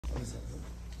Do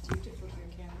you have to flip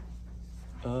your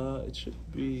camera? It should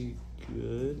be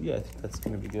good. Yeah, I think that's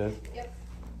gonna be good. Yep.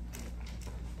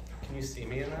 Can you see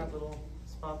me in that little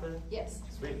spot there? Yes.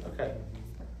 Sweet, okay.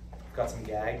 I've got some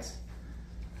gags,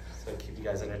 so keep you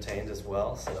guys entertained as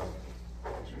well. So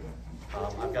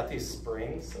I've got these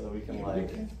springs so that we can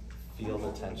like feel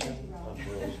the tension of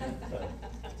relation. So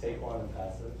take one and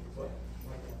pass it.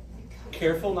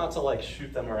 Careful not to like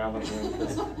shoot them around the room,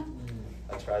 because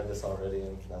I tried this already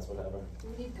and that's what happened. Do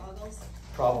we need goggles?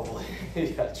 Probably,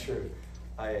 yeah, true.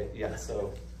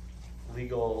 So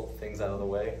legal things out of the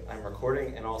way. I'm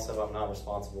recording, and also I'm not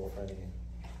responsible for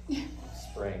any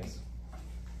springs.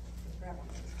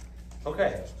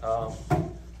 Okay. Oh,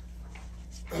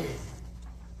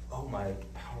 my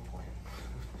PowerPoint.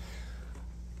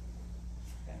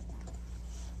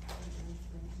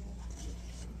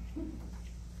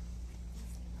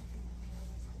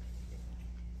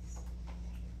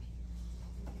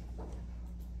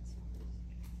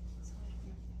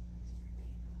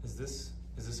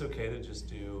 Is this okay to just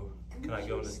do? Can I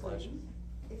go into slideshow?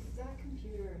 If that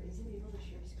computer isn't able to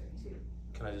share screen too.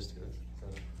 Can I just do this?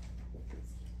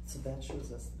 So that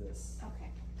shows us this. Okay,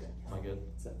 good. Am I good?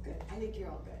 Is that Good. I think you're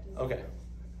all good. Okay.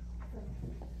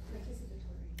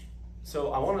 Participatory.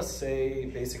 So I want to say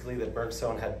basically that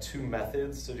Bergson had two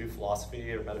methods to do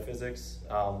philosophy or metaphysics,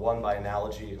 one by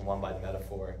analogy and one by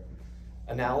metaphor.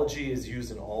 Analogy is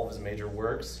used in all of his major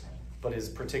works, but is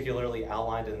particularly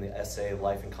outlined in the essay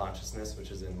Life and Consciousness, which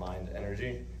is in Mind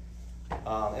Energy.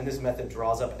 And this method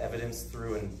draws up evidence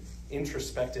through an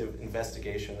introspective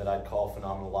investigation that I'd call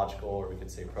phenomenological, or we could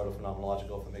say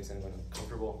proto-phenomenological if it makes anyone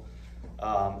uncomfortable.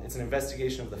 It's an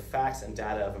investigation of the facts and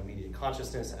data of immediate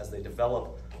consciousness as they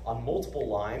develop on multiple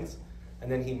lines,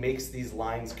 and then he makes these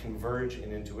lines converge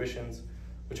in intuitions,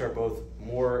 which are both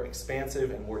more expansive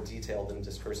and more detailed than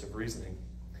discursive reasoning.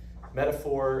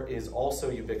 Metaphor is also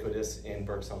ubiquitous in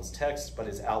Bergson's text, but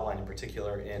is outlined in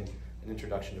particular in an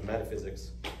introduction to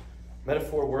metaphysics.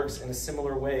 Metaphor works in a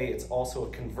similar way. It's also a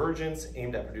convergence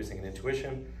aimed at producing an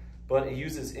intuition, but it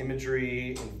uses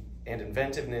imagery and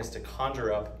inventiveness to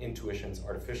conjure up intuitions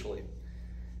artificially.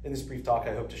 In this brief talk,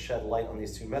 I hope to shed light on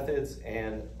these two methods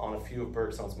and on a few of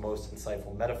Bergson's most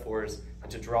insightful metaphors, and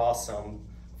to draw some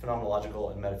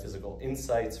phenomenological and metaphysical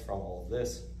insights from all of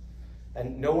this.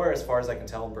 And nowhere, as far as I can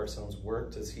tell in Bergson's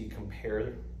work, does he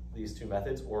compare these two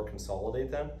methods or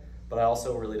consolidate them, but I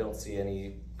also really don't see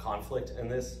any conflict in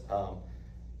this.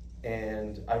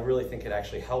 And I really think it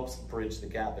actually helps bridge the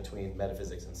gap between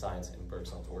metaphysics and science in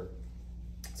Bergson's work.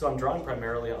 So I'm drawing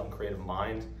primarily on Creative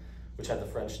Mind, which had the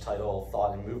French title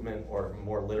Thought and Movement, or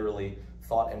more literally,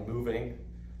 Thought and Moving.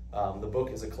 The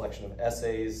book is a collection of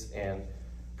essays and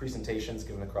presentations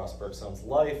given across Bergson's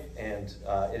life, and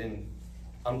it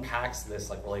unpacks this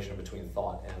relation between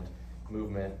thought and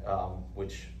movement,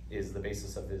 which is the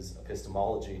basis of his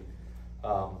epistemology.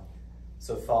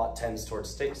 So thought tends towards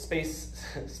space,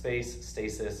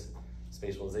 stasis,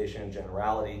 spatialization,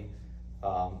 generality.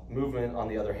 Movement, on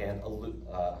the other hand,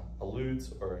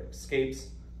 eludes or escapes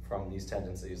from these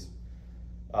tendencies.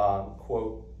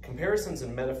 Quote, comparisons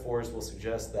and metaphors will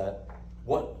suggest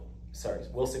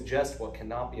what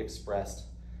cannot be expressed.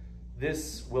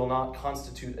 This will not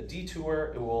constitute a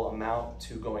detour, it will amount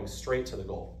to going straight to the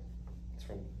goal. It's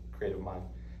from Creative Mind.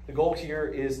 The goal here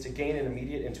is to gain an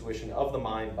immediate intuition of the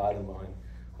mind by the mind,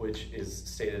 which is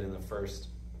stated in the first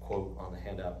quote on the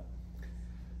handout.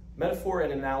 Metaphor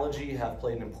and analogy have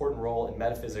played an important role in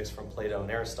metaphysics from Plato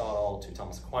and Aristotle to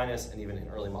Thomas Aquinas, and even in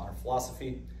early modern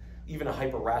philosophy. Even a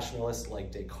hyper-rationalist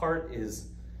like Descartes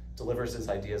delivers his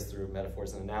ideas through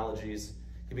metaphors and analogies.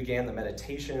 He began the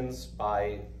Meditations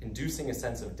by inducing a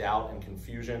sense of doubt and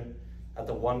confusion at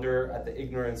the wonder, at the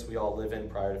ignorance we all live in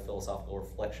prior to philosophical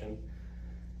reflection.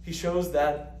 He shows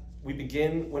that when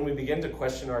we begin to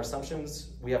question our assumptions,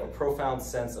 we have a profound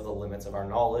sense of the limits of our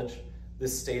knowledge.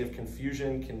 This state of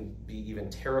confusion can be even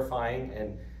terrifying,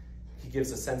 and he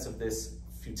gives a sense of this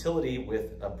futility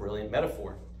with a brilliant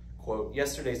metaphor. Quote,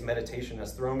 yesterday's meditation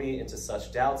has thrown me into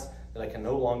such doubts that I can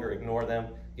no longer ignore them,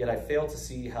 yet I fail to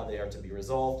see how they are to be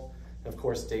resolved. And of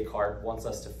course, Descartes wants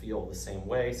us to feel the same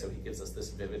way, so he gives us this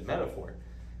vivid metaphor.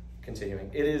 Continuing,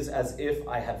 it is as if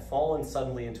I had fallen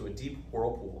suddenly into a deep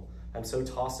whirlpool. I'm so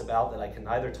tossed about that I can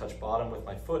neither touch bottom with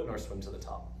my foot nor swim to the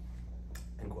top.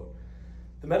 End quote.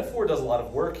 The metaphor does a lot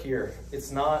of work here.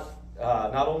 It's not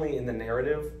only in the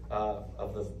narrative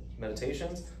of the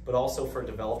Meditations, but also for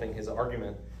developing his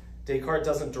argument. Descartes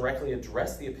doesn't directly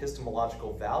address the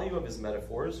epistemological value of his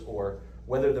metaphors or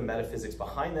whether the metaphysics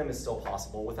behind them is still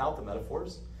possible without the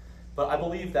metaphors. But I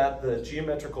believe that the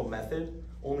geometrical method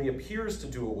only appears to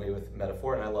do away with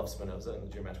metaphor, and I love Spinoza and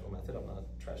the geometrical method, I'm not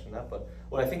trashing that, but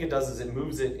what I think it does is it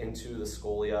moves it into the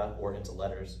scholia or into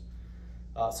letters.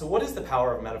 So what is the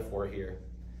power of metaphor here?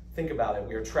 Think about it.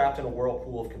 We are trapped in a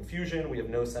whirlpool of confusion. We have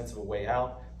no sense of a way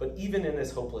out. But even in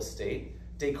this hopeless state,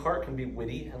 Descartes can be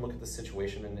witty and look at the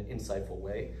situation in an insightful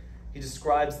way. He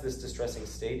describes this distressing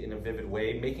state in a vivid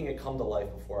way, making it come to life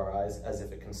before our eyes as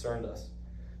if it concerned us.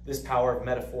 This power of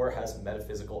metaphor has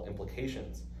metaphysical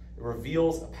implications. It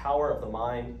reveals a power of the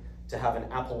mind to have an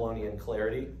Apollonian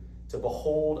clarity, to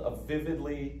behold a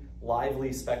vividly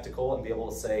lively spectacle and be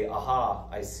able to say, aha,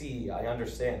 I see, I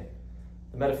understand.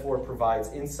 The metaphor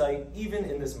provides insight even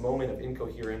in this moment of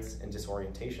incoherence and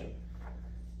disorientation.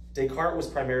 Descartes was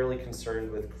primarily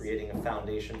concerned with creating a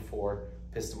foundation for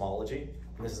epistemology,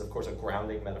 and this is of course a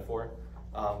grounding metaphor.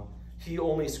 He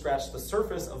only scratched the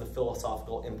surface of the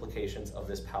philosophical implications of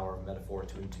this power of metaphor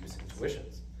to induce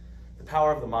intuitions. The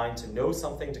power of the mind to know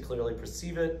something, to clearly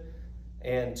perceive it,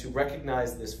 and to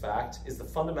recognize this fact is the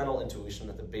fundamental intuition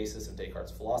at the basis of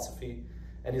Descartes' philosophy,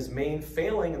 and his main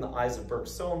failing in the eyes of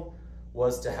Bergson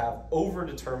was to have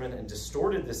overdetermined and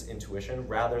distorted this intuition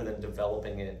rather than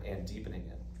developing it and deepening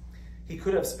it. He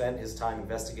could have spent his time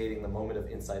investigating the moment of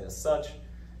insight as such,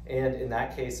 and in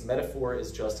that case, metaphor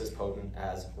is just as potent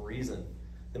as reason.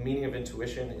 The meaning of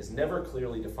intuition is never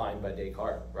clearly defined by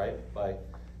Descartes, right?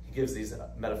 He gives these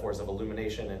metaphors of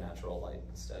illumination and natural light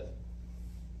instead.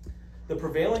 The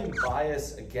prevailing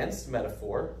bias against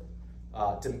metaphor,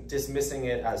 dismissing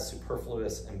it as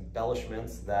superfluous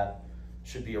embellishments that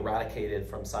should be eradicated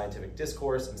from scientific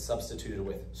discourse and substituted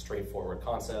with straightforward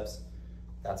concepts,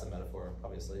 that's a metaphor,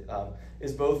 obviously,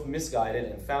 is both misguided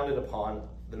and founded upon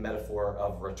the metaphor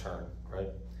of return, right?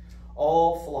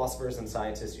 All philosophers and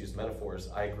scientists use metaphors.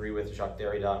 I agree with Jacques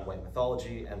Derrida in White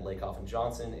Mythology and Lakoff and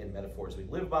Johnson in Metaphors We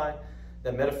Live By,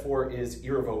 that metaphor is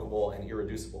irrevocable and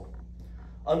irreducible.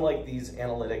 Unlike these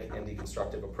analytic and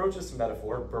deconstructive approaches to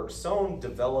metaphor, Bergson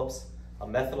develops a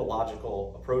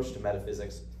methodological approach to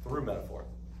metaphysics through metaphor.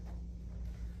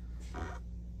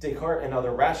 Descartes and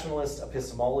other rationalist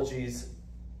epistemologies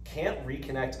can't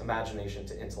reconnect imagination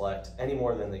to intellect any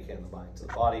more than they can the mind to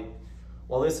the body.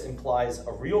 While this implies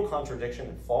a real contradiction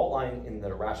and fault line in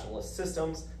the rationalist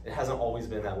systems, it hasn't always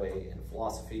been that way in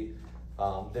philosophy.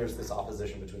 There's this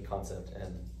opposition between concept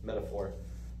and metaphor,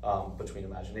 between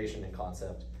imagination and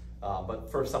concept.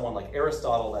 But for someone like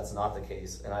Aristotle, that's not the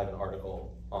case. And I have an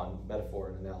article on metaphor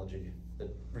and analogy that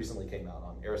recently came out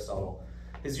on Aristotle.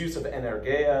 His use of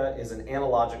energeia is an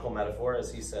analogical metaphor,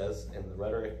 as he says in the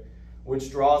Rhetoric,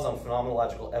 which draws on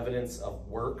phenomenological evidence of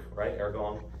work, right,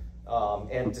 ergon,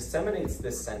 and disseminates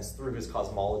this sense through his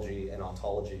cosmology and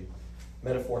ontology.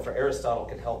 Metaphor for Aristotle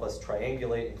can help us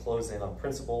triangulate and close in on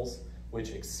principles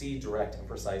which exceed direct and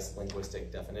precise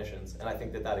linguistic definitions. And I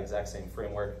think that that exact same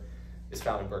framework is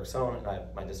found in Bergson,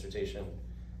 and my dissertation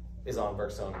is on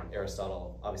Bergson and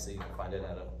Aristotle. Obviously, you can find it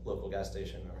at a local gas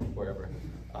station or wherever.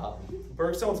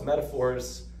 Bergson's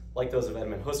metaphors, like those of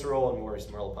Edmund Husserl and Maurice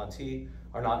Merleau-Ponty,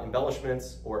 are not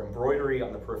embellishments or embroidery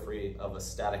on the periphery of a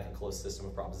static and closed system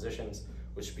of propositions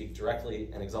which speak directly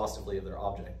and exhaustively of their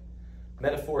object.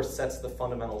 Metaphor sets the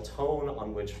fundamental tone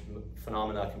on which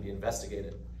phenomena can be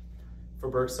investigated. For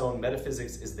Bergson,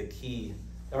 metaphysics is in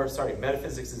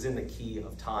the key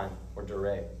of time, or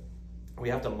durée. We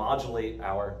have to modulate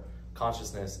our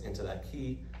consciousness into that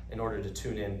key in order to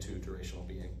tune in to durational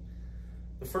being.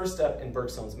 The first step in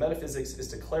Bergson's metaphysics is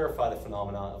to clarify the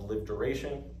phenomena of lived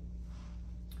duration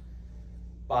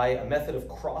by a method of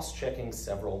cross-checking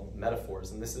several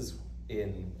metaphors. And this is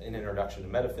in an introduction to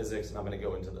metaphysics, and I'm going to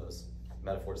go into those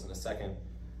metaphors in a second,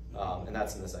 and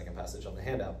that's in the second passage on the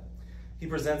handout. He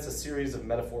presents a series of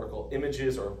metaphorical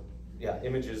images,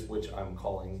 images which I'm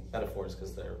calling metaphors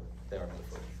because they are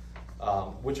metaphors,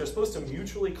 which are supposed to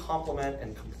mutually complement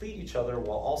and complete each other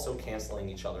while also canceling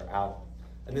each other out.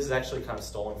 And this is actually kind of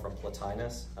stolen from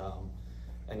Plotinus,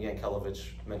 and Yankelevich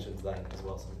mentions that as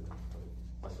well.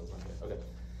 Okay.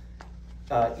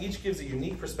 Each gives a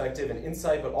unique perspective and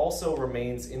insight, but also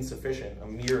remains insufficient, a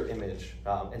mere image.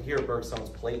 And here Bergson's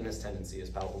Platonist tendency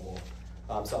is palpable.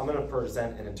 So I'm going to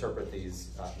present and interpret these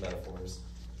metaphors.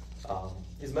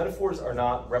 These metaphors are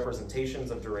not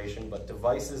representations of duration, but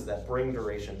devices that bring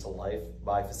duration to life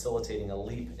by facilitating a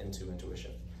leap into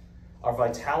intuition. Our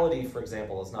vitality, for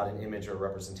example, is not an image or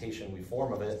representation we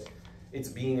form of it. Its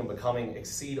being and becoming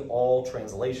exceed all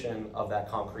translation of that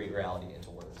concrete reality into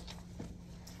words.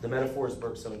 The metaphors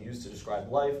Bergson used to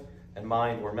describe life and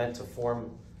mind were meant to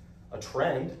form a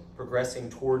trend progressing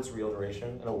towards real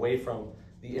duration and away from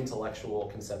the intellectual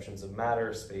conceptions of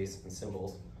matter, space, and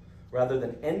symbols. Rather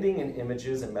than ending in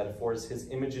images and metaphors, his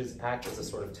images act as a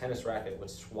sort of tennis racket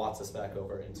which swats us back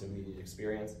over into immediate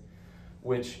experience,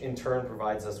 which in turn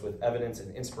provides us with evidence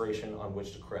and inspiration on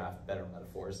which to craft better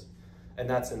metaphors. And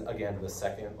that's, again, the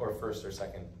first or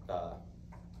second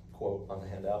quote on the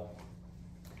handout.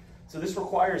 So this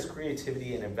requires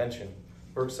creativity and invention.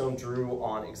 Bergson drew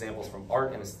on examples from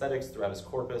art and aesthetics throughout his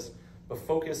corpus, but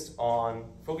focused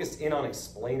in on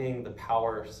explaining the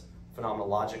powers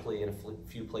phenomenologically in a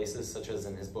few places, such as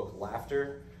in his book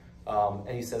Laughter. And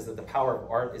he says that the power of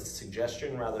art is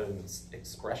suggestion rather than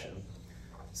expression.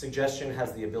 Suggestion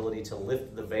has the ability to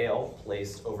lift the veil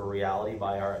placed over reality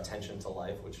by our attention to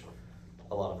life, which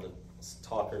a lot of the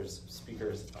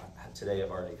speakers today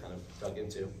have already kind of dug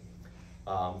into.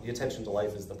 The attention to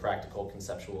life is the practical,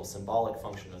 conceptual, symbolic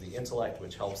function of the intellect,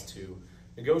 which helps to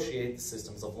negotiate the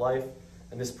systems of life.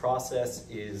 And this process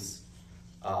is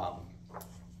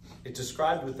it's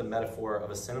described with the metaphor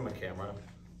of a cinema camera.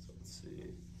 So let's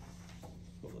see.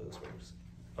 Hopefully this works.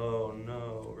 Oh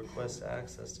no, request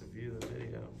access to view the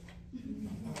video.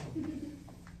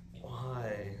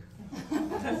 Why?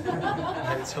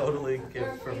 I totally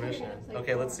give permission.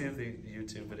 Okay, let's see if the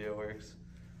YouTube video works.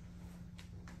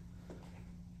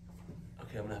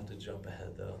 Okay, I'm gonna have to jump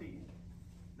ahead though.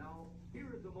 Now,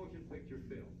 here is a motion picture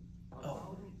film.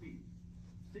 1,000 feet,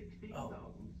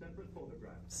 16,000 separate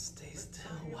photographs. Stay still.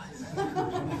 What?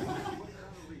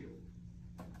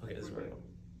 Okay, this is right.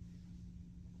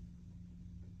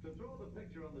 To throw the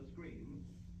picture on the screen,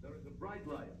 there is a bright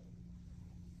light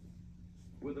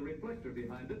with a reflector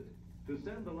behind it to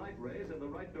send the light rays in the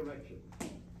right direction,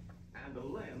 and a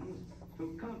lens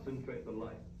to concentrate the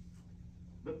light.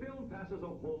 The film passes a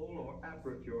hole or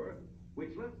aperture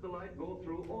which lets the light go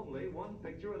through only one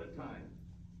picture at a time.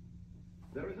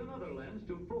 There is another lens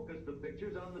to focus the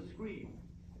pictures on the screen.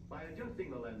 By adjusting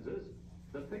the lenses,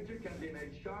 the picture can be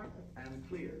made sharp and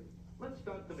clear. Let's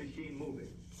start the machine moving.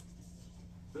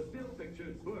 The still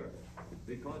pictures blur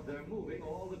because they're moving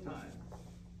all the time.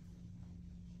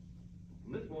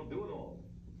 And this won't do it all.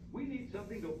 We need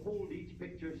something to hold each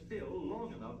picture still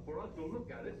long enough for us to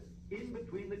look at it in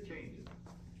between the changes.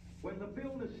 When the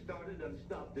film is started and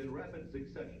stopped in rapid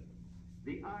succession,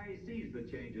 the eye sees the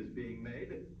changes being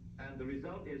made, and the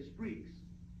result is streaks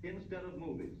instead of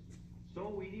movies. So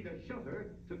we need a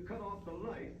shutter to cut off the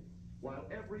light while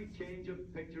every change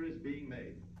of picture is being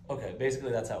made. Okay,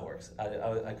 basically that's how it works.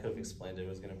 I could have explained it. It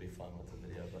was going to be fun with the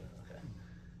video, but okay.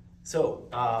 So,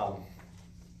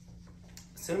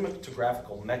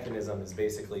 cinematographical mechanism is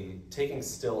basically taking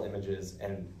still images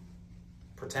and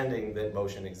pretending that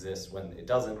motion exists when it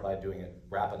doesn't by doing it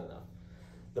rapid enough.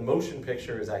 The motion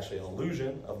picture is actually an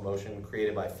illusion of motion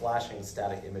created by flashing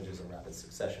static images in rapid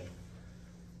succession.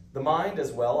 The mind,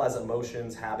 as well as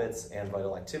emotions, habits, and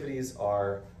vital activities,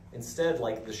 are instead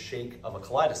like the shake of a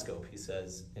kaleidoscope, he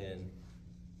says in,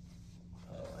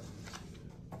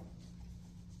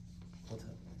 what's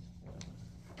happening?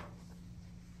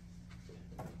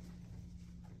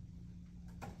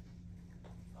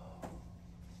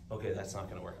 Okay, that's not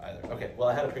gonna work either. Okay, well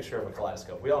I had a picture of a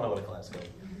kaleidoscope. We all know what a kaleidoscope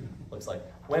looks like.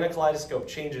 When a kaleidoscope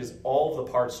changes, all of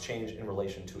the parts change in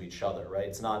relation to each other, right?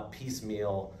 It's not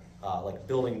piecemeal, like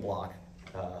building block,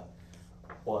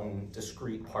 one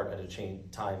discrete part at a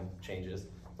time changes.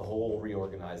 The whole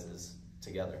reorganizes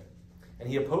together. And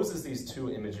he opposes these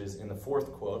two images in the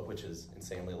fourth quote, which is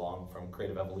insanely long, from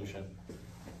Creative Evolution.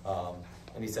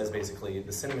 And he says basically,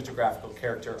 the cinematographical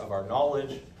character of our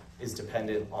knowledge is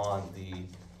dependent on the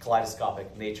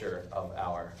kaleidoscopic nature of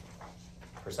our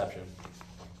perception,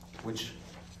 which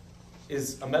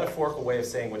is a metaphorical way of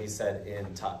saying what he said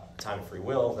in Time of Free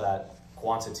Will, that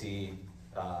quantity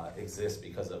exists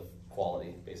because of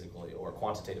quality, basically, or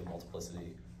quantitative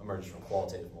multiplicity emerges from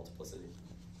qualitative multiplicity.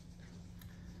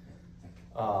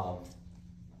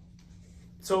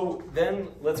 So then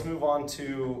let's move on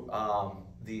to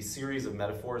the series of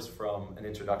metaphors from An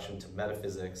Introduction to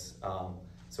Metaphysics.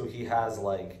 So he has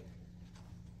like,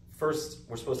 first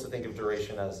we're supposed to think of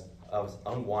duration as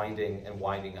unwinding and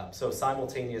winding up. So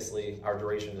simultaneously our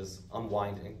duration is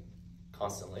unwinding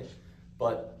constantly,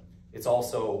 but it's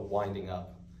also winding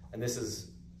up. And this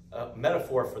is a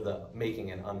metaphor for the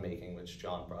making and unmaking, which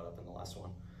John brought up in the last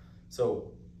one.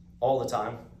 So all the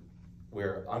time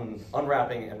we're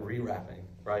unwrapping and rewrapping,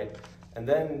 right? And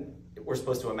then we're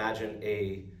supposed to imagine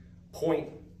a point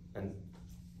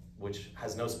which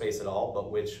has no space at all,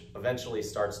 but which eventually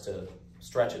starts to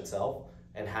stretch itself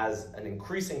and has an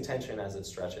increasing tension as it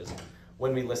stretches.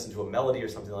 When we listen to a melody or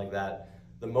something like that,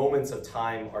 the moments of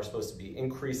time are supposed to be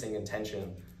increasing in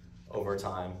tension over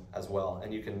time as well.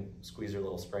 And you can squeeze your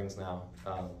little springs now.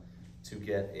 to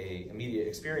get an immediate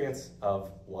experience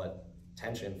of what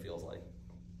tension feels like.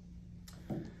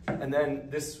 And then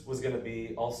this was going to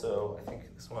be also, I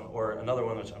think this one, or another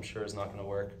one, which I'm sure is not going to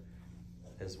work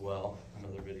as well,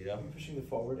 another video. I'm pushing the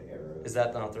forward arrow. Is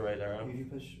that not the right arrow? If you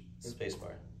push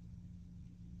Spacebar.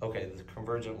 Okay, the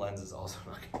convergent lens is also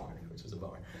not going to work, which is a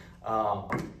bummer.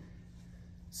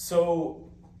 So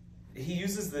he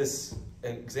uses this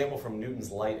example from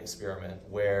Newton's light experiment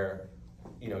where,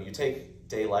 you know, you take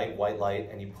daylight, white light,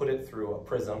 and you put it through a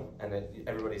prism, and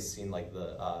everybody's seen like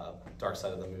the Dark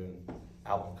Side of the Moon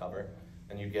album cover,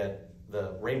 and you get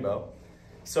the rainbow.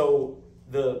 So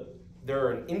there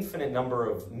are an infinite number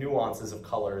of nuances of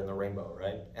color in the rainbow,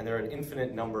 right? And there are an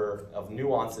infinite number of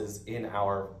nuances in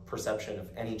our perception of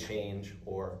any change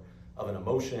or of an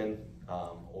emotion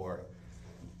or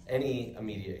any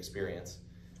immediate experience.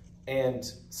 And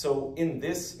so in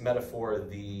this metaphor,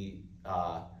 the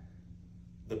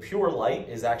pure light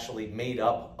is actually made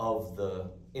up of the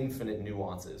infinite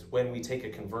nuances. When we take a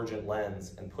convergent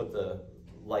lens and put the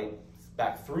light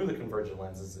back through the convergent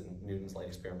lenses in Newton's light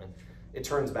experiment, it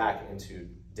turns back into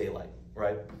daylight,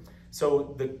 right?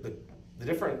 So the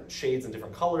different shades and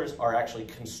different colors are actually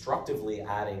constructively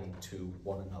adding to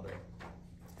one another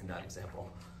in that example.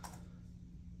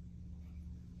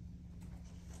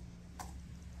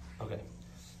 Okay,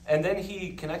 and then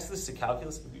he connects this to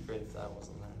calculus. It would be great if that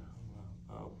wasn't there.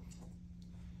 Oh.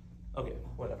 Okay,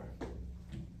 whatever.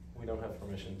 We don't have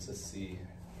permission to see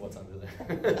what's under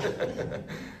there.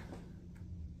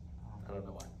 I don't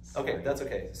know why. Okay, that's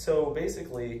okay. So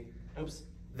basically,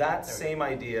 that same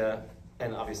idea,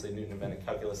 and obviously Newton invented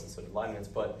calculus and so did Leibniz,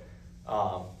 but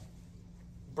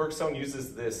Bergson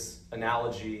uses this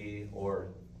analogy or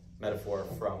metaphor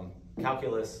from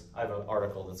calculus. I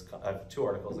have two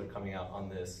articles that are coming out on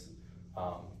this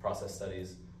process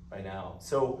studies right now.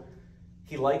 So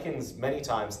he likens many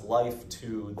times life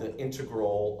to the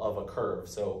integral of a curve.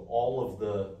 So all of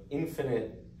the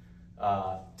infinite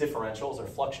differentials or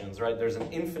fluxions, right? There's an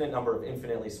infinite number of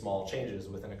infinitely small changes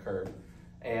within a curve.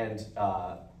 And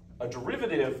a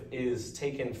derivative is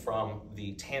taken from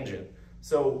the tangent.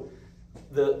 So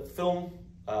the film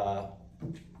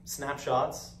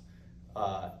snapshots,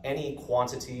 any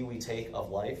quantity we take of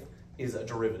life is a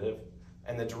derivative.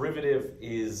 And the derivative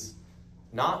is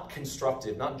not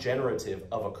constructive, not generative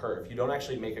of a curve. You don't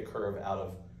actually make a curve out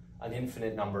of an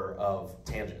infinite number of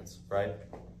tangents, right?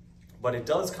 But it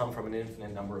does come from an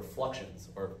infinite number of fluxions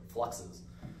or fluxes,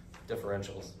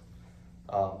 differentials.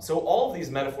 So all of these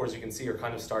metaphors you can see are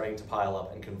kind of starting to pile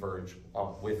up and converge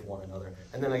with one another.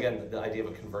 And then again, the idea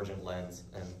of a convergent lens.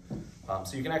 And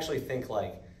so you can actually think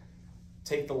like,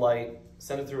 take the light,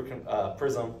 send it through a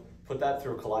prism, put that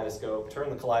through a kaleidoscope, turn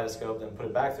the kaleidoscope, then put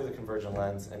it back through the convergent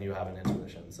lens, and you have an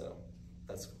intuition. So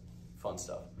that's fun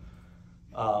stuff.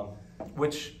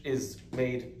 Which is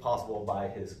made possible by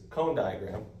his cone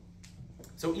diagram.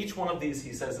 So each one of these,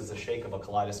 he says, is a shake of a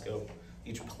kaleidoscope.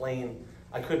 Each plane,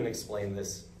 I couldn't explain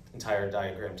this entire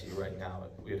diagram to you right now.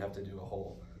 We would have to do a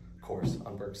whole course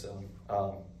on Bergson.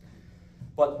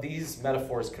 But these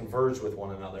metaphors converge with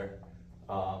one another,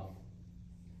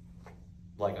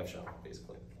 like I've shown,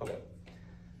 basically. Okay.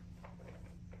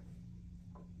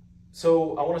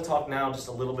 So I want to talk now just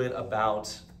a little bit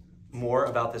more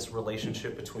about this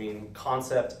relationship between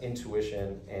concept,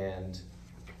 intuition, and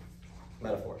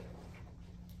metaphor.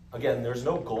 Again, there's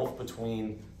no gulf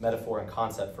between metaphor and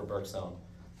concept for Bergson.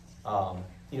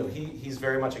 He's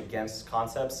very much against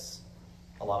concepts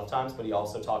a lot of times, but he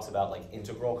also talks about like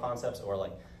integral concepts or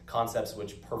like concepts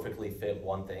which perfectly fit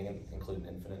one thing and include an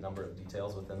infinite number of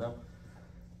details within them.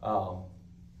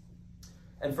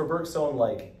 And for Bergson,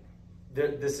 like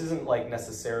this isn't like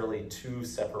necessarily two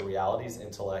separate realities,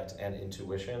 intellect and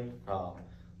intuition.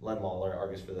 Len Lawler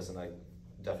argues for this, and I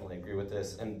definitely agree with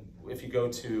this. And if you go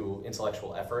to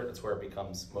intellectual effort, it's where it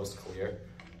becomes most clear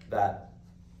that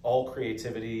all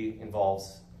creativity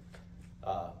involves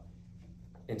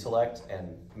intellect,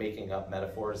 and making up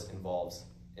metaphors involves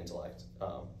intellect.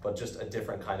 But just a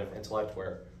different kind of intellect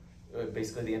where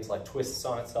basically the intellect twists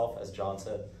on itself, as John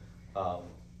said.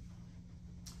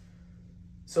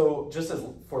 So just as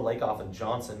for Lakoff and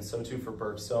Johnson, so too for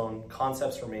Bergson,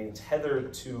 concepts remain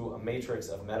tethered to a matrix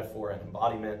of metaphor and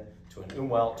embodiment, to an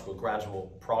umwelt, to a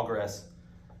gradual progress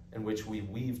in which we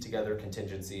weave together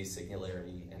contingency,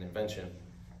 singularity, and invention.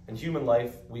 In human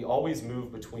life, we always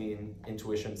move between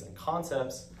intuitions and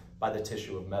concepts by the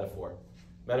tissue of metaphor.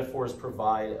 Metaphors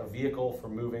provide a vehicle for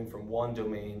moving from one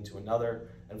domain to another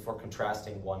and for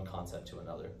contrasting one concept to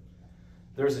another.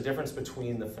 There is a difference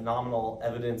between the phenomenal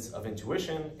evidence of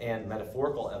intuition and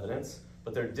metaphorical evidence,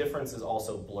 but their difference is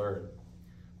also blurred.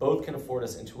 Both can afford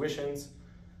us intuitions,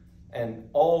 And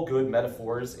all good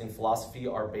metaphors in philosophy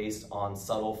are based on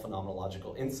subtle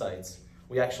phenomenological insights.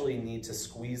 We actually need to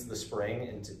squeeze the spring,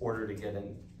 and in order to get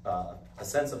a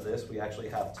sense of this, we actually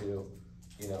have to,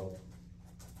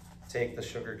 take the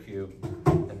sugar cube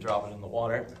and drop it in the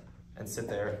water and sit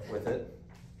there with it.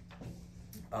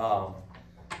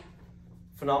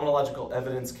 Phenomenological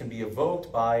evidence can be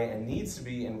evoked by and needs to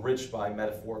be enriched by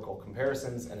metaphorical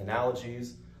comparisons and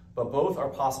analogies, but both are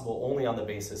possible only on the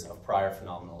basis of prior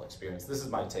phenomenal experience. This is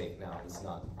my take now.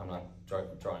 I'm not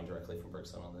drawing directly from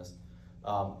Bergson on this.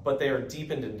 But they are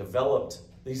deepened and developed,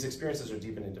 these experiences are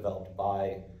deepened and developed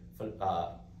by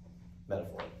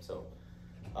metaphor. So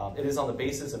it is on the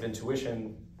basis of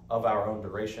intuition of our own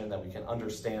duration that we can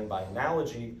understand by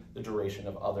analogy the duration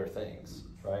of other things,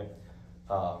 right?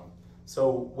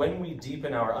 So when we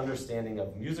deepen our understanding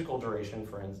of musical duration,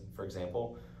 for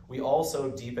example, we also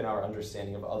deepen our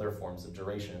understanding of other forms of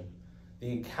duration.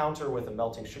 The encounter with a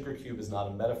melting sugar cube is not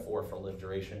a metaphor for lived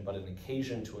duration, but an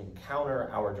occasion to encounter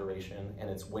our duration and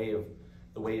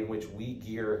the way in which we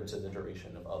gear into the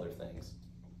duration of other things.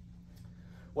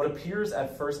 What appears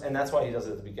at first, and that's why he does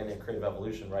it at the beginning of creative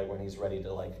evolution, right, when he's ready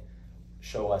to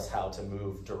show us how to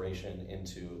move duration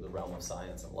into the realm of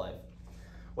science and life.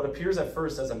 What appears at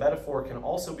first as a metaphor can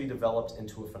also be developed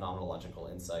into a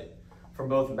phenomenological insight. From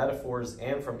both metaphors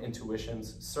and from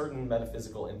intuitions, certain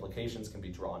metaphysical implications can be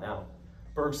drawn out.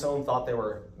 Bergson thought there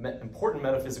were important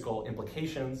metaphysical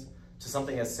implications to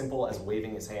something as simple as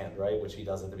waving his hand, right, which he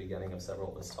does at the beginning of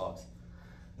several of his talks.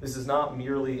 This is not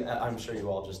merely, I'm sure you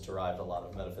all just derived a lot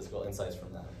of metaphysical insights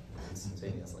from that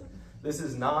instantaneously. This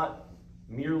is not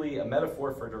merely a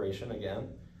metaphor for duration, again,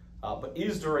 but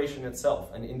is duration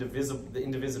itself, the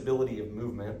indivisibility of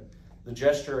movement. The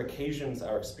gesture occasions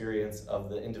our experience of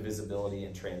the indivisibility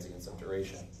and transience of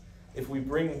duration. If we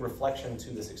bring reflection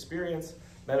to this experience,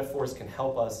 metaphors can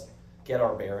help us get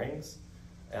our bearings,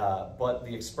 but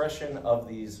the expression of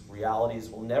these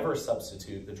realities will never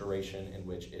substitute the duration in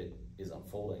which it is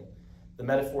unfolding. The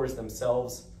metaphors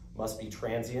themselves must be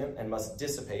transient and must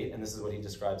dissipate, and this is what he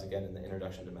describes again in the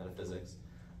Introduction to Metaphysics,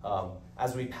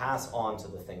 as we pass on to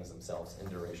the things themselves in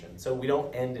duration. So we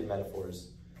don't end in metaphors,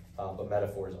 but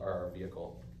metaphors are our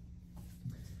vehicle.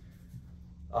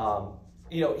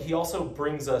 He also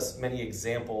brings us many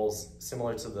examples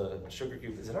similar to the sugar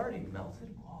cube. Is it already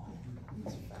melted? Whoa,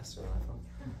 it's faster than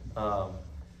I thought.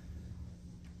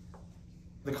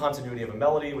 The continuity of a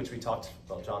melody, which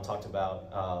John talked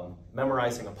about.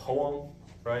 Memorizing a poem,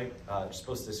 right? It's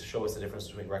supposed to show us the difference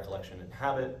between recollection and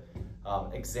habit.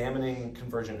 Examining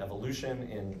convergent evolution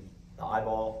in the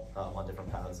eyeball on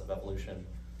different paths of evolution.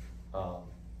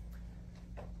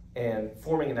 And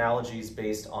forming analogies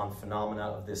based on phenomena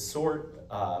of this sort.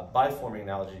 By forming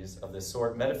analogies of this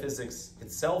sort, metaphysics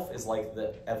itself is like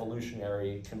the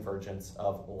evolutionary convergence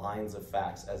of lines of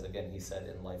facts, as again he said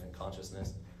in Life and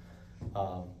Consciousness,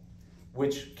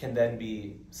 which can then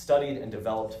be studied and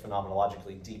developed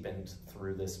phenomenologically, deepened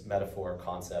through this metaphor,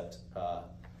 concept,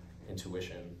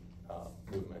 intuition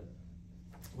movement.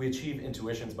 We achieve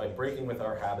intuitions by breaking with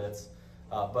our habits,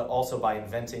 but also by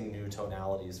inventing new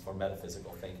tonalities for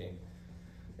metaphysical thinking.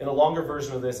 In a longer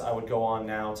version of this, I would go on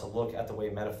now to look at the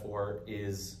way metaphor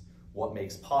is what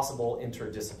makes possible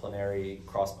interdisciplinary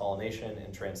cross-pollination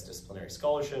and transdisciplinary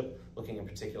scholarship, looking in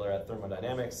particular at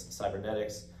thermodynamics,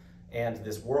 cybernetics, and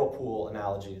this whirlpool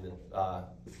analogy that,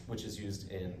 which is used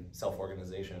in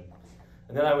self-organization.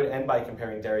 And then I would end by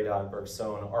comparing Derrida and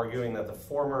Bergson, arguing that the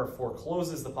former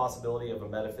forecloses the possibility of a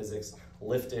metaphysics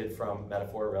lifted from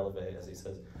metaphor releve, as he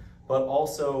says, but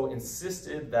also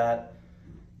insisted that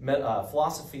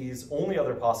philosophy's only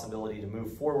other possibility to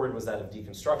move forward was that of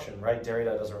deconstruction, right?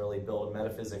 Derrida doesn't really build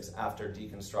metaphysics after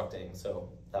deconstructing, so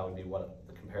that would be what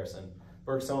the comparison.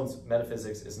 Bergson's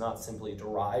metaphysics is not simply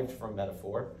derived from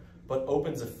metaphor, but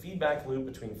opens a feedback loop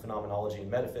between phenomenology and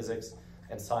metaphysics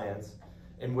and science,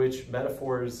 in which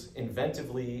metaphors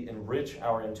inventively enrich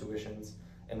our intuitions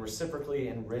and reciprocally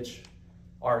enriched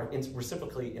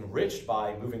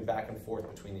by moving back and forth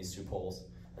between these two poles.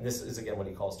 And this is again what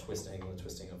he calls twisting, the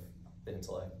twisting of the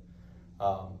intellect.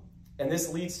 And this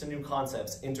leads to new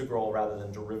concepts, integral rather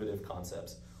than derivative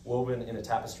concepts, woven in a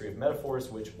tapestry of metaphors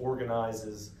which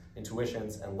organizes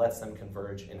intuitions and lets them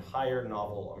converge in higher,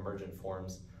 novel, emergent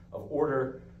forms of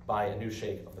order by a new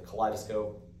shake of the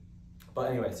kaleidoscope.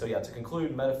 But anyway, so yeah, to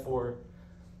conclude, metaphor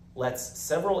lets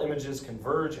several images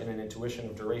converge in an intuition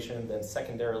of duration, then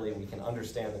secondarily we can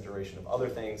understand the duration of other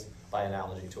things by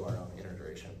analogy to our own inner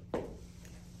duration.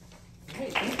 Okay,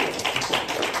 thank you.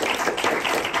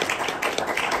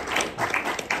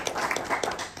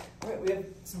 All right, we have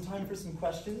some time for some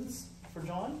questions for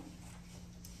John.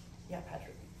 Yeah,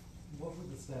 Patrick. what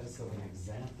would the status of an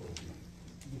example be?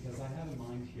 Because I have in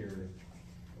mind here,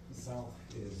 the South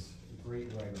is a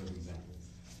great writer of examples,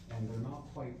 and they're not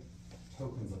quite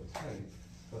tokens of type,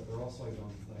 but they're also, I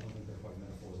don't think they're quite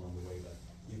metaphors on the way that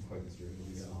you've quite distributed, at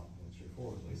least not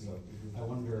straightforwardly. So I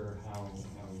wonder how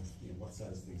what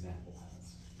status the example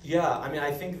has. Yeah, I mean,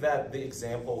 I think that the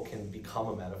example can become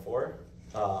a metaphor,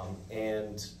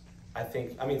 and I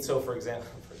think, I mean, so for example,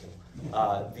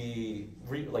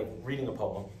 reading a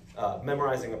poem,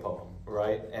 memorizing a poem,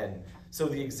 right? And so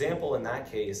the example in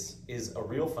that case is a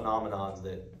real phenomenon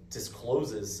that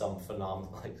discloses some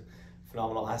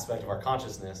phenomenal aspect of our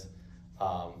consciousness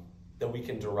that we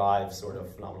can derive sort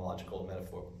of phenomenological,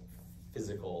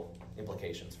 metaphysical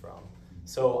implications from.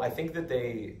 So I think that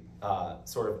they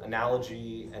sort of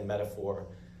analogy and metaphor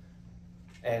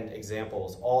and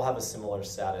examples all have a similar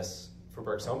status for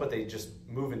Bergson, but they just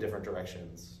move in different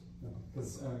directions.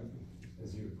 Because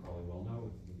as you probably well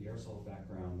know, with the Aristotle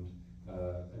background,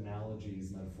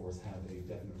 analogies, metaphors have a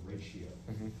definite ratio,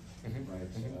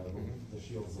 right? The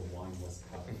shield is a wineless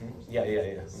cup.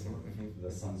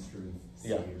 The sun's-truth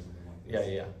sea or something like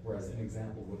this. Whereas an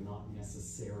example would not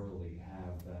necessarily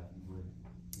have that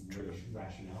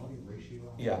rationality, ratio.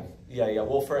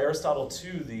 Well, for Aristotle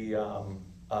too, the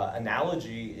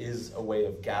analogy is a way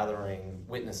of gathering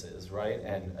witnesses, right,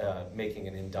 and making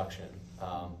an induction.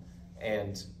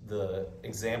 And the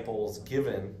examples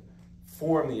given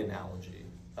form the analogy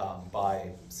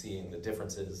by seeing the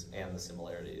differences and the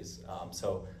similarities.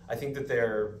 So I think that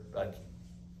they're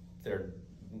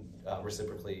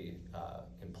reciprocally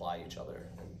imply each other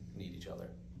and need each other.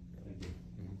 Thank you.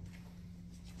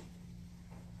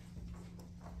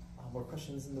 More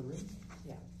questions in the room?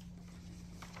 Yeah.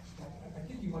 I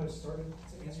think you might have started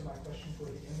to answer my question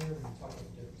toward the end there when you talked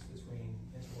about the difference between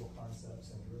integral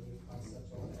concepts and derivative concepts.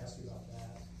 I want to ask you about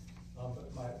that.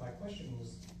 But my question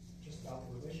was just about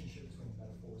the relationship between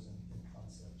metaphors and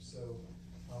concepts. So,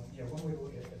 one way to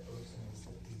look at Bergson is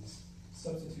that he's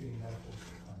substituting metaphors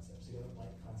for concepts. He doesn't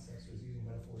like concepts, so he's using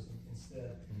metaphors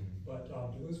instead. But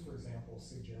Deleuze, for example,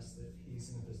 suggests that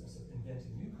he's in the business of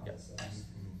inventing new concepts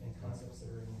and concepts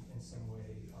that are in some way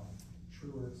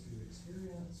truer to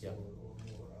experience or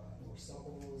more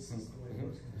supple. This is the way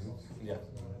Bergson himself talks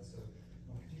about it. So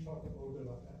could you talk a little bit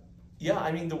about that? Yeah,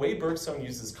 I mean, the way Bergson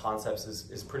uses concepts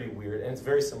is pretty weird, and it's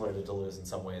very similar to Deleuze in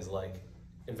some ways, like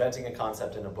inventing a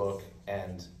concept in a book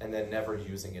and then never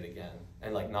using it again,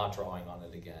 and like not drawing on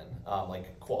it again,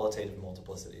 like qualitative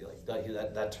multiplicity. Like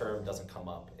that term doesn't come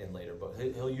up in later books.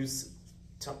 He'll use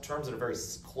terms that are very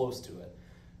close to it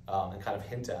and kind of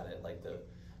hint at it, like the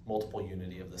multiple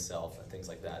unity of the self and things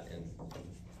like that in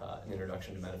an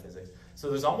introduction to metaphysics. So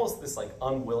there's almost this like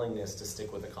unwillingness to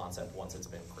stick with a concept once it's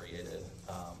been created.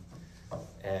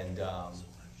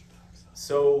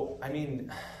 So, I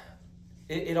mean,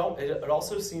 it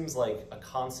also seems like a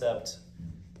concept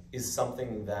is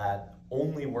something that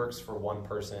only works for one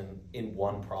person in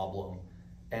one problem,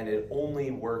 and it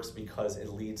only works because it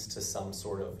leads to some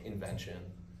sort of invention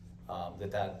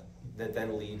that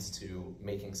then leads to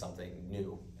making something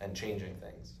new and changing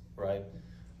things, right?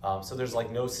 So there's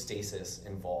like no stasis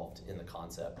involved in the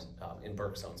concept in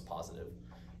Bergson's positive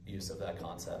use of that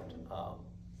concept.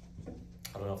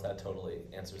 I don't know if that totally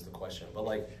answers the question, but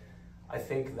like, I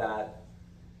think that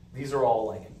these are all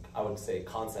like, I would say,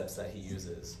 concepts that he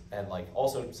uses. And like,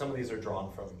 also some of these are drawn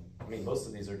from, I mean, most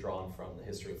of these are drawn from the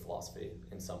history of philosophy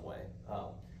in some way.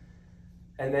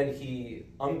 And then he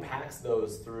unpacks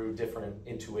those through different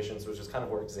intuitions, which is kind of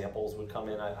where examples would come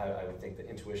in. I would think that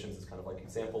intuitions is kind of like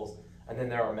examples. And then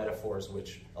there are metaphors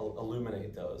which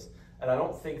illuminate those. And I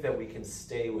don't think that we can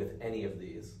stay with any of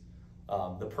these.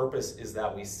 The purpose is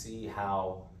that we see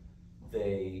how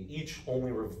they each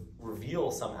only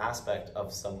reveal some aspect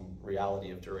of some reality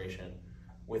of duration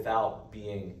without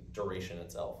being duration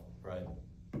itself, right?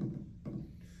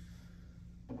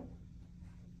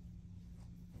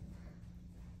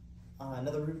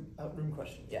 Another room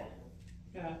question. Yeah.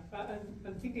 Yeah,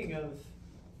 I'm thinking of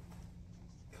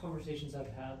conversations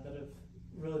I've had that have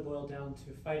really boiled down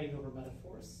to fighting over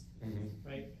metaphors,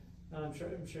 right? I'm sure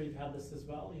you've had this as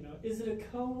well. You know, is it a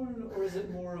cone or is it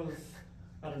more of,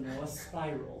 I don't know, a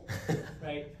spiral,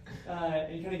 right?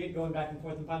 And you kind of get going back and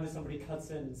forth, and finally somebody cuts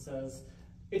in and says,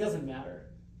 "It doesn't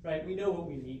matter, right? We know what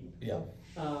we mean." Yeah.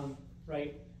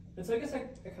 Right. And so I guess I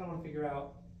kind of want to figure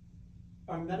out: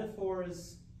 are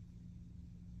metaphors?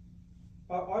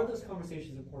 Are those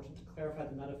conversations important to clarify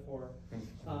the metaphor,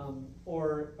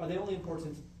 or are they only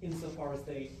important insofar as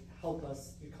they help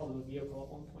us? We call them a vehicle at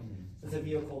one point. It's a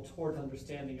vehicle towards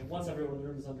understanding, and once everyone in the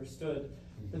room is understood,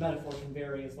 the metaphor can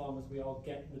vary as long as we all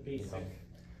get the basic.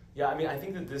 Yeah, I mean, I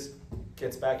think that this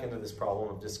gets back into this problem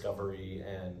of discovery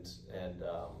and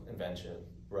invention,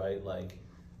 right? Like,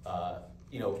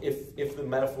 you know, if the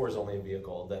metaphor is only a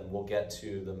vehicle, then we'll get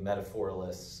to the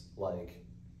metaphorless, like,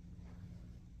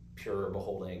 pure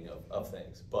beholding of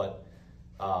things. But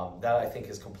that, I think,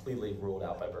 is completely ruled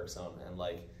out by Bergson. And,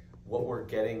 like, what we're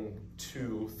getting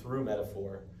to through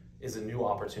metaphor is a new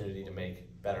opportunity to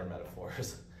make better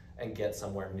metaphors and get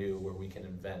somewhere new where we can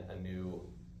invent a new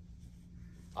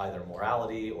either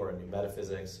morality or a new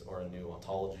metaphysics or a new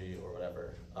ontology or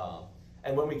whatever.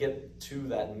 And when we get to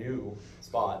that new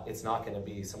spot, it's not going to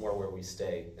be somewhere where we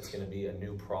stay. It's going to be a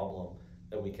new problem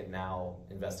that we can now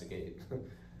investigate.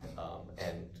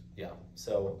 And yeah,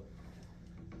 so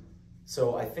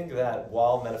I think that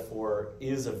while metaphor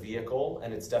is a vehicle,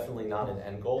 and it's definitely not an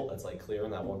end goal, that's like clear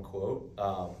in that one quote,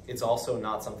 it's also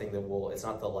not something that will, it's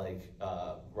not the like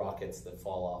rockets that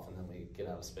fall off and then we get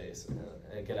out of space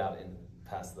and get out in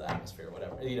past the atmosphere or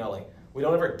whatever. You know, like we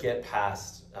don't ever get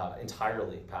past,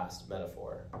 entirely past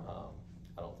metaphor,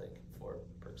 I don't think, for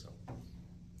Bergson.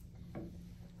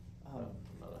 I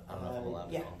don't know if I'm allowed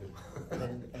to yeah. call people.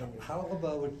 And how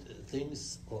about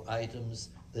things or items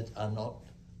that are not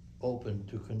open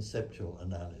to conceptual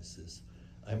analysis?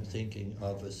 I'm thinking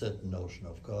of a certain notion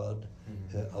of God,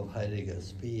 of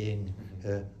Heidegger's being,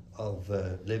 of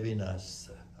Levinas,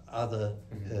 other.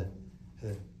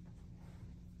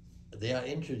 They are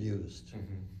introduced.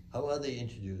 How are they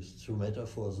introduced? Through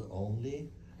metaphors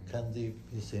only? Can they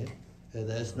be seen?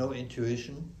 There's no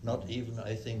intuition, not even,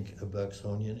 I think, a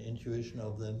Bergsonian intuition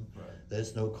of them. Right.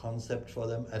 There's no concept for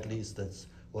them, at least that's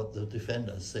what the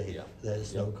defenders say. Yeah.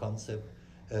 There's no concept.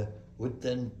 Would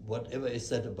then whatever is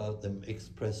said about them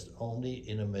expressed only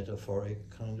in a metaphoric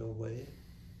kind of way?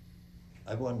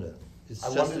 I wonder. It's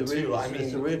I just wonder too.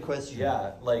 it's a real question.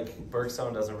 Yeah, like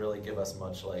Bergson doesn't really give us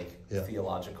much like Yeah.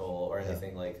 theological or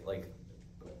anything like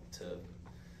to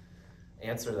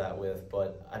answer that with.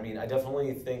 But I mean, I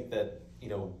definitely think that, you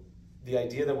know, the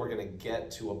idea that we're going to get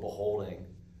to a beholding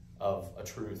of a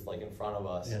truth like in front of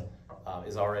us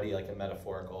is already like a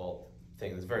metaphorical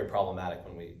thing that's very problematic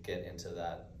when we get into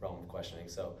that realm of questioning.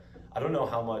 So I don't know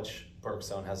how much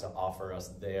Bergson has to offer us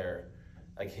there.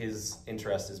 Like his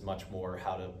interest is much more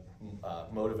how to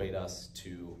motivate us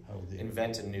to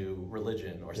invent a new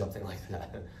religion or something like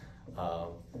that.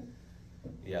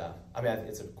 Yeah, I mean,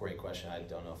 it's a great question. I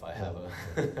don't know if I have a...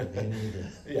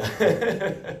 Yeah.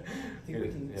 I think we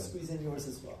can squeeze in yours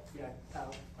as well. Yeah,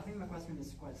 I think my question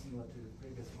is quite similar to the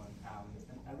previous one.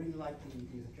 And I really like the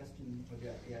suggestion or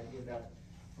the idea that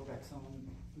for Bergson,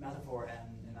 metaphor and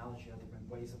analogy are different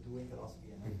ways of doing philosophy,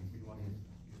 and I really want you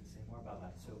to say more about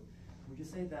that. So would you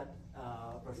say that,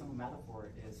 for example,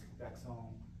 metaphor is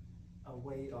Bergson a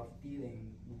way of dealing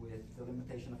with the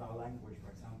limitation of our language, for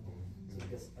example? So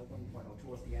because at one point, or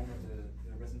towards the end of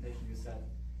the presentation, you said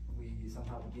we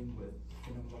somehow begin with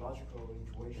phenomenological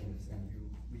intuitions, and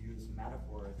we use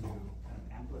metaphor to kind of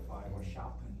amplify or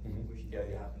sharpen the intuition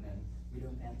that we have, and then we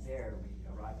don't end there. We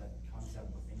arrive at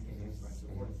concept of thinking and so on and so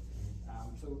forth.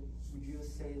 So would you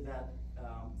say that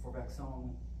for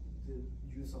Bergson, the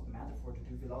use of metaphor to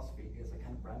do philosophy is a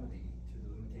kind of remedy to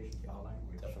the limitations of our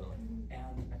language? Definitely.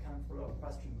 And a kind of follow-up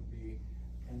question would be,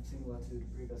 and similar to the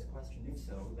previous question, if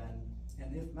so, then,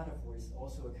 and if metaphor is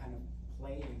also a kind of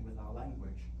playing with our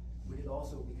language, would it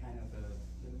also be kind of a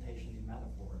limitation in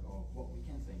metaphor, or what we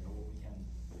can think, or what we can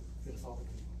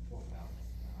philosophically talk about,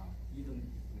 even if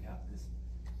we have this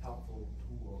helpful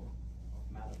tool of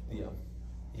metaphor?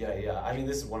 Yeah. I mean,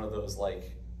 this is one of those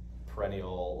like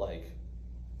perennial like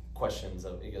questions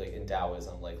of like in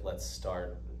Taoism, like let's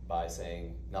start by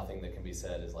saying nothing that can be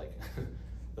said is like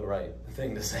the right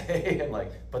thing to say, and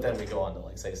like, but then we go on to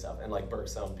like say stuff, and like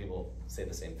Bergson, people say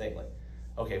the same thing, like,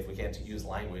 okay, if we can't use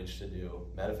language to do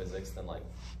metaphysics, then like,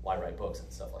 why write books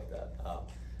and stuff like that?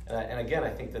 And again, I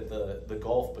think that the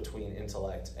gulf between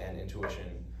intellect and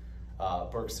intuition,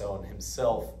 Bergson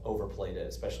himself overplayed it,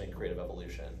 especially in Creative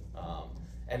Evolution,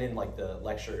 and in like the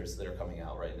lectures that are coming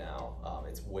out right now,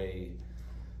 it's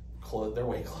they're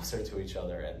way closer to each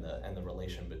other, and the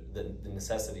relation, but the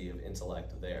necessity of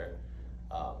intellect there.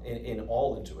 In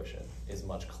all intuition is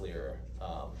much clearer.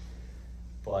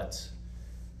 But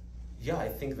yeah, I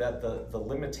think that the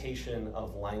limitation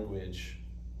of language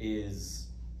is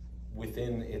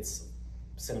within its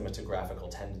cinematographical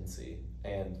tendency.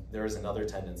 And there is another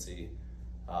tendency,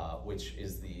 which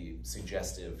is the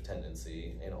suggestive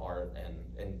tendency in art.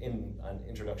 And in an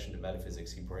introduction to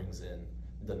metaphysics, he brings in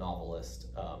the novelist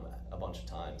a bunch of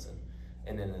times.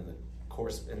 And then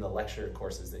in the lecture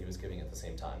courses that he was giving at the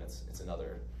same time, it's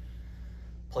another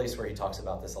place where he talks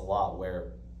about this a lot,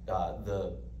 where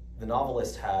the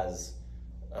novelist has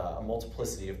a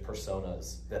multiplicity of personas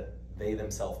that they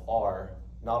themselves are.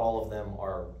 Not all of them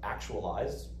are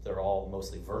actualized, they're all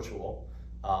mostly virtual,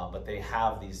 but they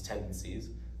have these tendencies,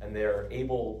 and they're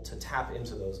able to tap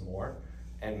into those more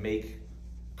and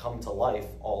come to life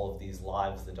all of these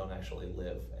lives that don't actually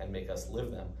live, and make us live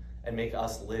them, and make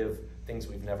us live things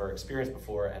we've never experienced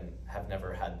before and have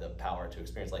never had the power to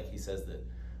experience. Like he says that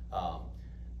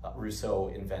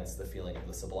Rousseau invents the feeling of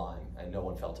the sublime, and no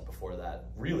one felt it before that,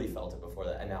 really felt it before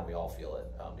that, and now we all feel it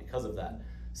because of that.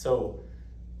 So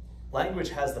language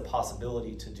has the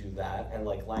possibility to do that, and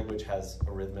like language has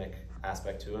a rhythmic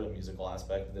aspect to it, a musical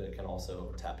aspect that it can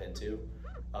also tap into.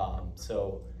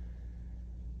 So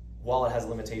while it has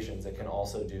limitations, it can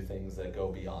also do things that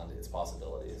go beyond its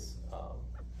possibilities.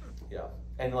 Yeah,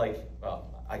 and like,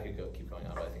 I could keep going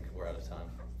on, but I think we're out of time,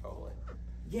 probably.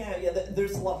 Yeah,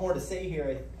 there's a lot more to say here.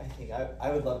 I think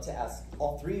I would love to ask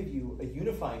all three of you a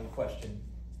unifying question,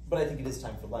 but I think it is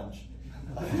time for lunch.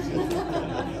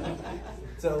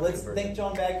 So let's thank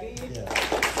John Bagby. Yeah.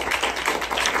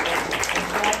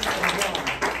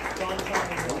 John, and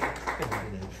John.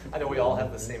 I know we all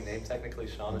have the same name, technically,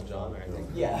 Sean and John, or I think.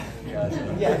 Yeah.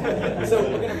 Yeah. So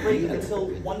we're going to break until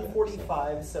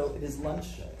 1:45, so it is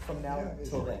lunch from now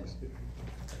till then.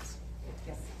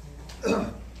 Yes.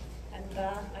 And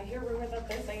I hear rumor that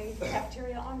there's a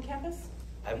cafeteria on campus.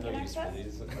 I have we no can use for access?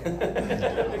 these. I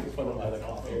could put them by the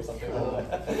coffee or something like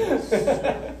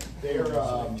that.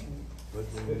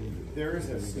 There is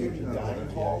a student dining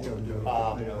hall.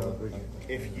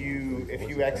 If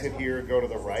you exit here and go to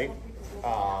the right,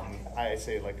 I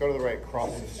say go to the right,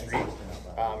 cross the street.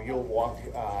 You'll walk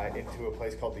into a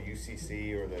place called the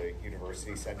UCC, or the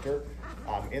University Center.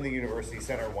 In the University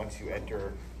Center, once you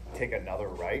enter, take another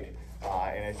right,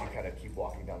 and as you kind of keep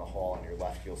walking down the hall on your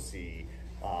left, you'll see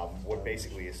what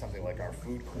basically is something like our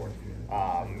food court.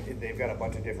 They've got a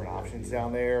bunch of different options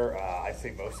down there. I'd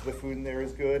say most of the food in there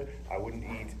is good. I wouldn't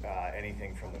eat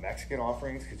anything from the Mexican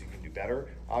offerings, because you can do better,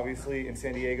 obviously, in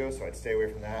San Diego, so I'd stay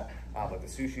away from that. But the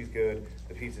sushi's good,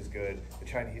 the pizza's good, the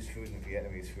Chinese food and the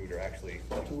Vietnamese food are actually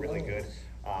really good.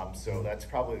 So that's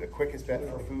probably the quickest bet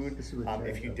for food.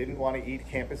 If you didn't want to eat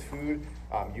campus food,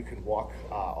 you could walk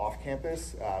off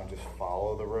campus, just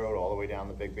follow the road all the way down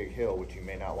the big hill, which you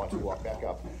may not want to walk back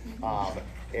up.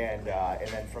 And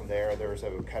then from there, there's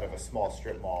a kind of a small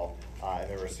strip mall, and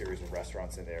there are a series of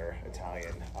restaurants in there,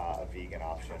 Italian, a vegan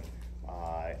option,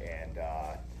 and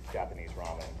Japanese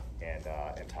ramen, and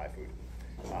Thai food.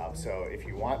 So if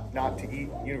you want not to eat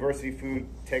university food,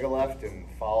 take a left and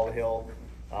follow the hill.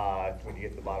 When you get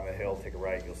to the bottom of the hill, take a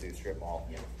right, you'll see the strip mall.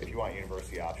 If you want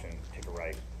university option, take a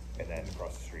right, and then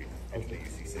across the street, enter the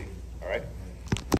UCC. All right?